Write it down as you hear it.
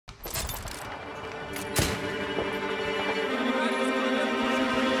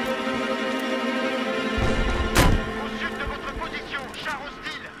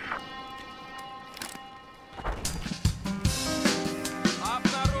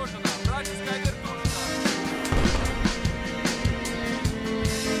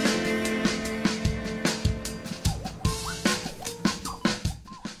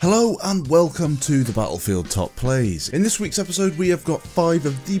Hello and welcome to the Battlefield Top Plays. In this week's episode we have got 5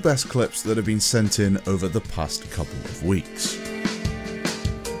 of the best clips that have been sent in over the past couple of weeks.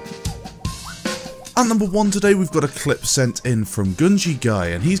 At number 1 today we've got a clip sent in from Gunji Guy,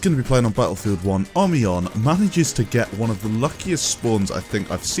 and he's going to be playing on Battlefield 1 Omion, manages to get one of the luckiest spawns I think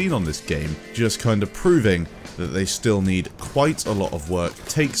I've seen on this game, just kind of proving that they still need quite a lot of work,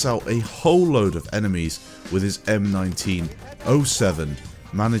 takes out a whole load of enemies with his M1907,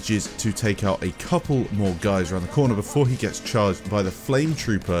 manages to take out a couple more guys around the corner before he gets charged by the flame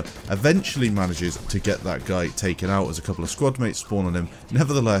trooper, eventually manages to get that guy taken out as a couple of squad mates spawn on him.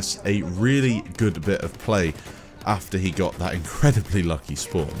 Nevertheless, a really good bit of play after he got that incredibly lucky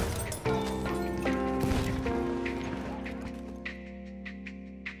spawn.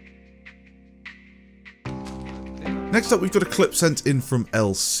 Next up we've got a clip sent in from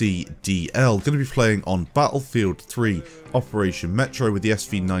LCDL, going to be playing on Battlefield 3 Operation Metro with the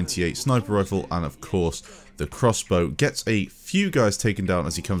SV98 sniper rifle and of course the crossbow. Gets a few guys taken down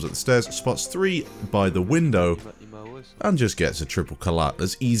as he comes up the stairs, spots 3 by the window and just gets a triple collat.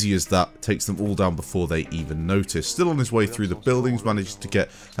 As easy as that, takes them all down before they even notice. Still on his way through the buildings, manages to get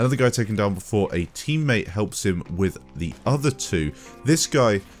another guy taken down before a teammate helps him with the other 2. This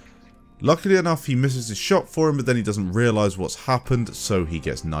guy, luckily enough, he misses his shot for him, but then he doesn't realise what's happened, so he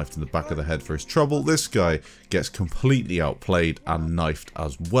gets knifed in the back of the head for his trouble. This guy gets completely outplayed and knifed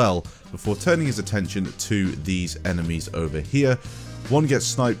as well, before turning his attention to these enemies over here. 1 gets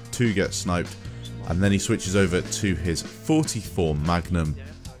sniped, 2 get sniped, and then he switches over to his 44 Magnum,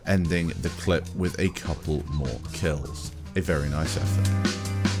 ending the clip with a couple more kills. A very nice effort.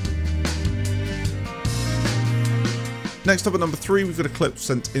 Next up at number 3 we've got a clip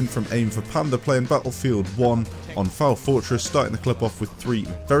sent in from Aim for Panda playing Battlefield 1 on Foul Fortress, starting the clip off with 3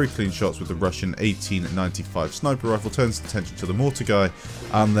 very clean shots with the Russian 1895 sniper rifle, turns attention to the mortar guy,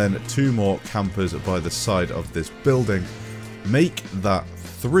 and then 2 more campers by the side of this building. Make that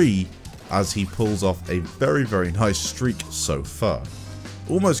 3 as he pulls off a very nice streak so far.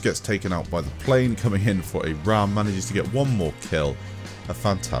 Almost gets taken out by the plane coming in for a ram, manages to get 1 more kill. A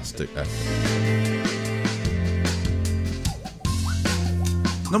fantastic effort.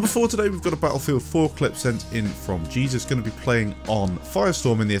 Number 4 today we've got a Battlefield 4 clip sent in from Jesus, going to be playing on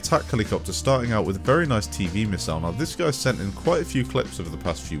Firestorm in the attack helicopter, starting out with a very nice TV missile. Now this guy's sent in quite a few clips over the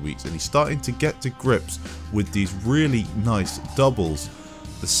past few weeks and he's starting to get to grips with these really nice doubles.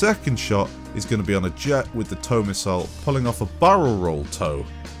 The second shot is going to be on a jet with the tow missile, pulling off a barrel roll tow.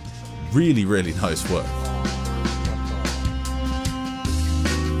 Really nice work.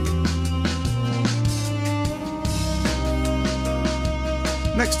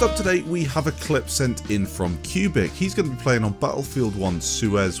 Next up today we have a clip sent in from Cubic. He's going to be playing on Battlefield 1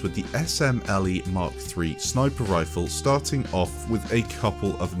 Suez with the SMLE Mark III sniper rifle, starting off with a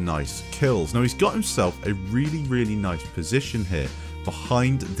couple of nice kills. Now he's got himself a really nice position here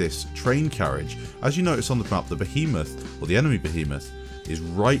behind this train carriage. As you notice on the map, the behemoth, or the enemy behemoth, is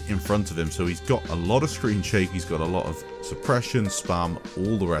right in front of him, so he's got a lot of screen shake, he's got a lot of suppression, spam,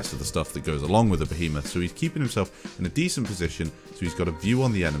 all the rest of the stuff that goes along with the behemoth, so he's keeping himself in a decent position, so he's got a view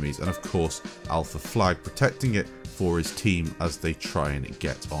on the enemies, and of course Alpha Flag protecting it for his team as they try and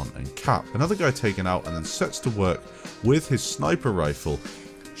get on and cap. Another guy taken out and then sets to work with his sniper rifle,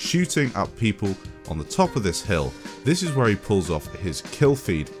 shooting at people on the top of this hill. This is where he pulls off his kill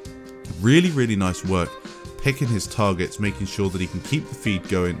feed. Really nice work, picking his targets, making sure that he can keep the feed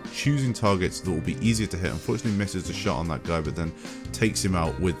going, choosing targets that will be easier to hit. Unfortunately misses the shot on that guy, but then takes him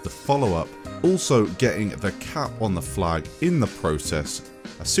out with the follow-up. Also getting the cap on the flag in the process,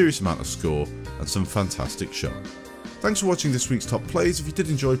 a serious amount of score, and some fantastic shot. Thanks for watching this week's Top Plays. If you did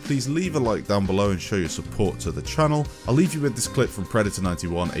enjoy, please leave a like down below and show your support to the channel. I'll leave you with this clip from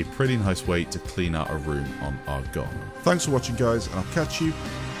Predator91, a pretty nice way to clean out a room on Argonne. Thanks for watching guys, and I'll catch you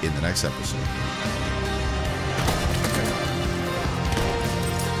in the next episode.